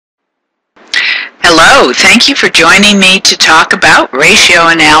Hello, thank you for joining me to talk about ratio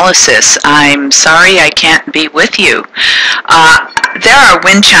analysis. I'm sorry I can't be with you. There are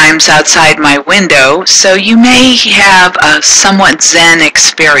wind chimes outside my window, so you may have a somewhat zen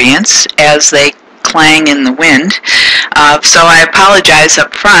experience as they clang in the wind. So I apologize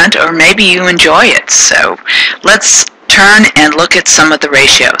up front, or maybe you enjoy it. So let's turn and look at some of the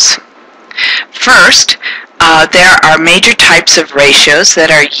ratios. First, there are major types of ratios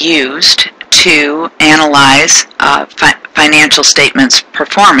that are used to analyze financial statements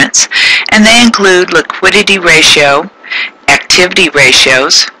performance, and they include liquidity ratio, activity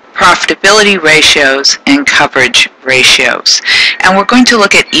ratios, profitability ratios, and coverage ratios. And we're going to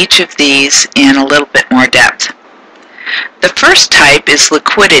look at each of these in a little bit more depth. The first type is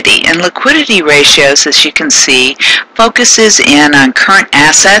liquidity, and liquidity ratios, as you can see, focuses in on current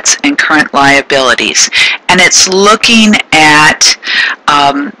assets and current liabilities, and it's looking at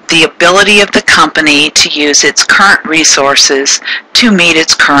the ability of the company to use its current resources to meet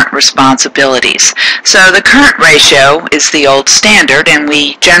its current responsibilities. So the current ratio is the old standard, and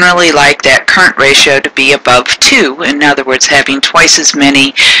we generally like that current ratio to be above 2, in other words, having twice as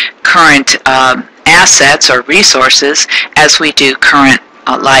many current assets or resources as we do current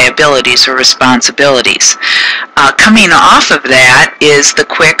liabilities or responsibilities. Coming off of that is the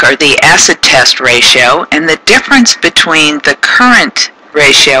quick or the acid test ratio, and the difference between the current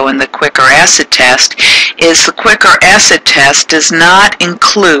ratio and the quick or acid test is the quick or acid test does not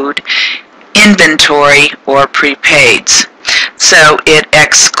include inventory or prepaids. So it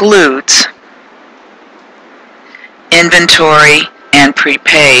excludes inventory and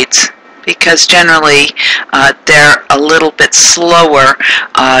prepaids, because generally they're a little bit slower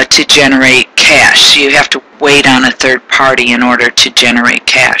to generate cash. You have to wait on a third party in order to generate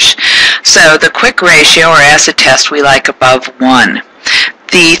cash. So the quick ratio or acid test we like above 1.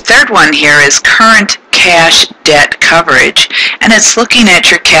 The third one here is current cash debt coverage, and it's looking at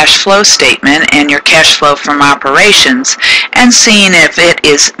your cash flow statement and your cash flow from operations and seeing if it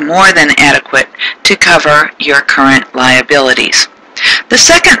is more than adequate to cover your current liabilities. The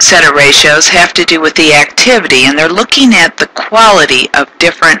second set of ratios have to do with the activity, and they're looking at the quality of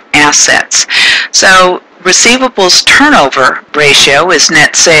different assets. So receivables turnover ratio is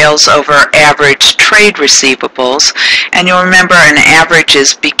net sales over average trade receivables, and you'll remember an average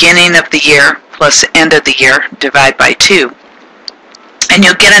is beginning of the year plus end of the year divided by 2. And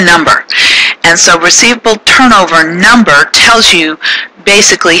you'll get a number. And so receivable turnover number tells you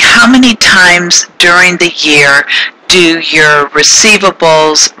basically how many times during the year do your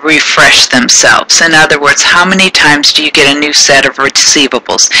receivables refresh themselves? In other words, how many times do you get a new set of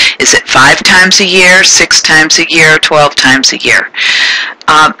receivables? Is it 5 times a year, 6 times a year, 12 times a year?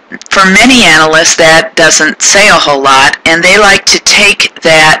 For many analysts, that doesn't say a whole lot, and they like to take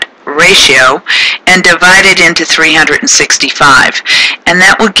that ratio and divide it into 365, and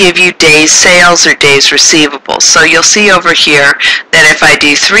that will give you days sales or days receivables. So you'll see over here that if I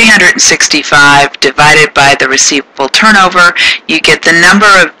do 365 divided by the receivable turnover, you get the number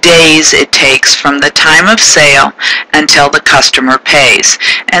of days it takes from the time of sale until the customer pays.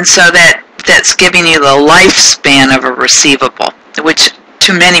 And so that's giving you the lifespan of a receivable, which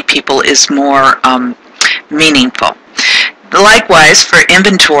to many people is more meaningful. Likewise, for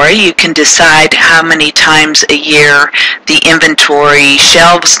inventory, you can decide how many times a year the inventory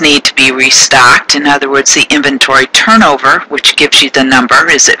shelves need to be restocked. In other words, the inventory turnover, which gives you the number,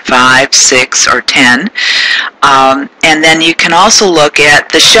 is it 5, 6, or 10? And then you can also look at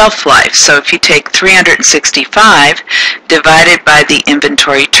the shelf life. So if you take 365 divided by the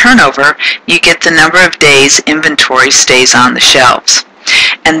inventory turnover, you get the number of days inventory stays on the shelves.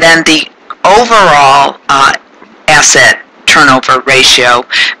 And then the overall asset turnover ratio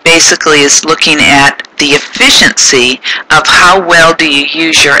basically is looking at the efficiency of how well do you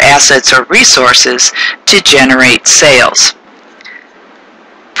use your assets or resources to generate sales.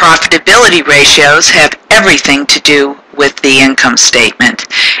 Profitability ratios have everything to do with the income statement,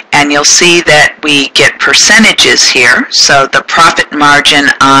 and you'll see that we get percentages here. So the profit margin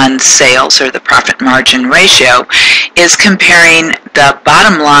on sales, or the profit margin ratio, is comparing the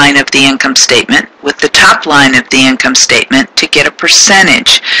bottom line of the income statement with the top line of the income statement to get a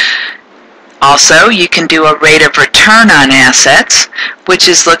percentage. Also, you can do a rate of return on assets, which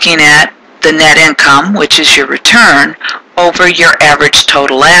is looking at the net income, which is your return, over your average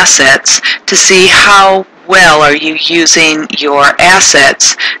total assets to see how well are you using your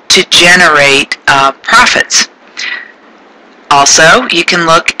assets to generate profits. Also, you can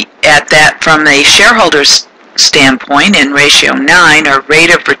look at that from a shareholder's standpoint, in ratio 9, or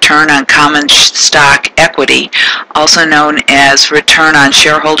rate of return on common stock equity, also known as return on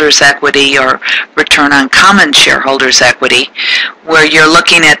shareholders' equity or return on common shareholders' equity, where you're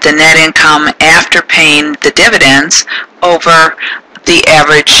looking at the net income after paying the dividends over the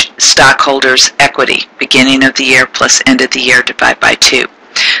average stockholders' equity, beginning of the year plus end of the year divided by 2.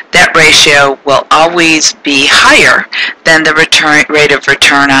 That ratio will always be higher than the rate of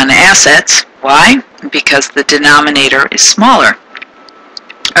return on assets. Why? Because the denominator is smaller.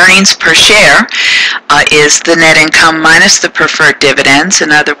 Earnings per share is the net income minus the preferred dividends.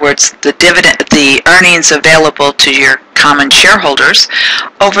 In other words, the earnings available to your common shareholders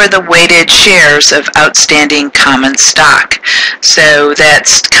over the weighted shares of outstanding common stock. So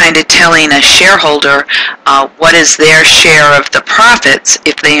that's kind of telling a shareholder what is their share of the profits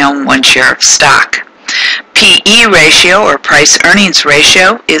if they own 1 share of stock. PE ratio, or price earnings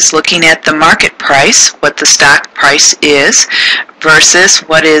ratio, is looking at the market price, what the stock price is, versus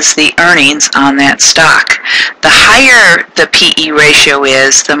what is the earnings on that stock. The higher the PE ratio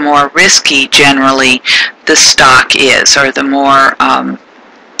is, the more risky generally the stock is, or the more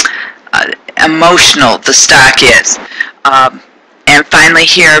emotional the stock is. And finally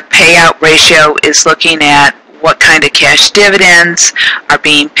here, payout ratio is looking at what kind of cash dividends are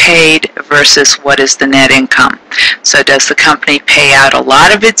being paid versus what is the net income. So does the company pay out a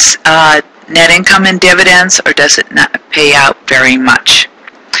lot of its net income in dividends, or does it not pay out very much?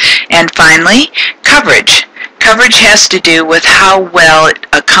 And finally, coverage. Coverage has to do with how well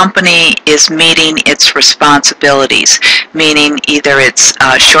a company is meeting its responsibilities, meaning either its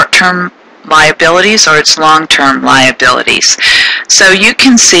short-term liabilities or its long-term liabilities. So you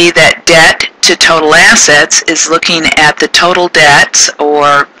can see that debt to total assets is looking at the total debts,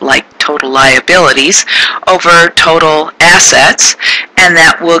 or like total liabilities, over total assets, and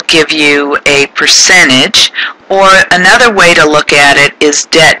that will give you a percentage. Or another way to look at it is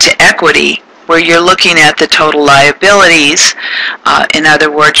debt to equity, where you're looking at the total liabilities, in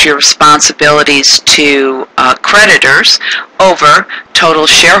other words, your responsibilities to creditors, over total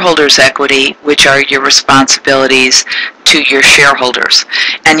shareholders' equity, which are your responsibilities to your shareholders.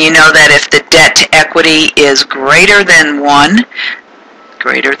 And you know that if the debt to equity is greater than 1,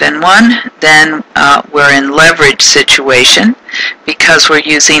 then we're in leverage situation, because we're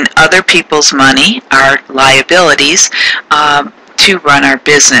using other people's money, our liabilities, to run our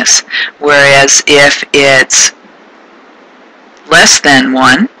business. Whereas if it's less than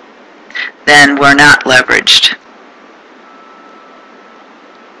 1, then we're not leveraged.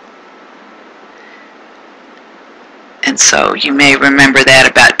 And so you may remember that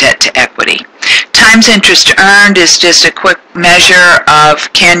about debt to equity. Times interest earned is just a quick measure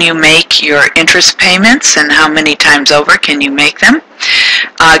of, can you make your interest payments and how many times over can you make them.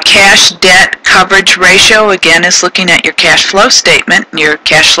 Cash debt coverage ratio, again, is looking at your cash flow statement, your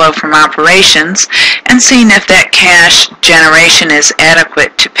cash flow from operations, and seeing if that cash generation is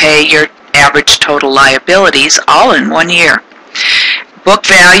adequate to pay your average total liabilities all in 1 year. Book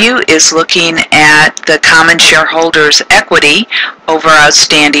value is looking at the common shareholders' equity over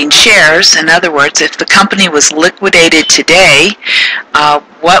outstanding shares. In other words, if the company was liquidated today,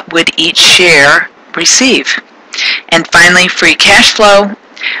 what would each share receive? And finally, free cash flow.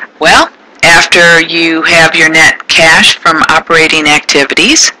 Well, after you have your net cash from operating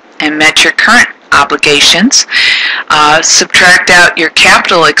activities and met your current obligations, subtract out your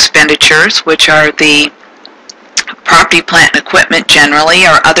capital expenditures, which are the property, plant, and equipment generally,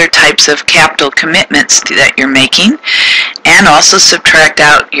 or other types of capital commitments that you're making, and also subtract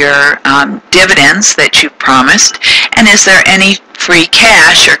out your dividends that you promised, and is there any free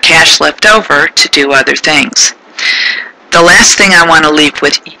cash or cash left over to do other things. The last thing I want to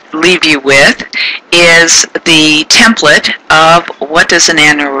leave you with is the template of what does an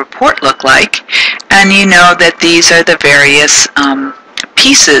annual report look like, and you know that these are the various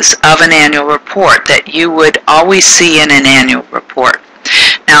pieces of an annual report that you would always see in an annual report.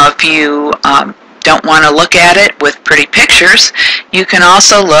 Now, if you don't want to look at it with pretty pictures, you can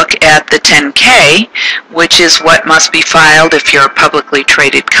also look at the 10K, which is what must be filed if you're a publicly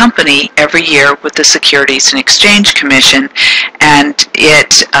traded company every year with the Securities and Exchange Commission, and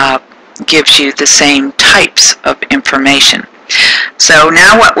it gives you the same types of information. So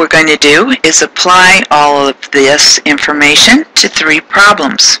now what we're going to do is apply all of this information to 3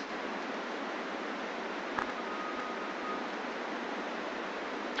 problems.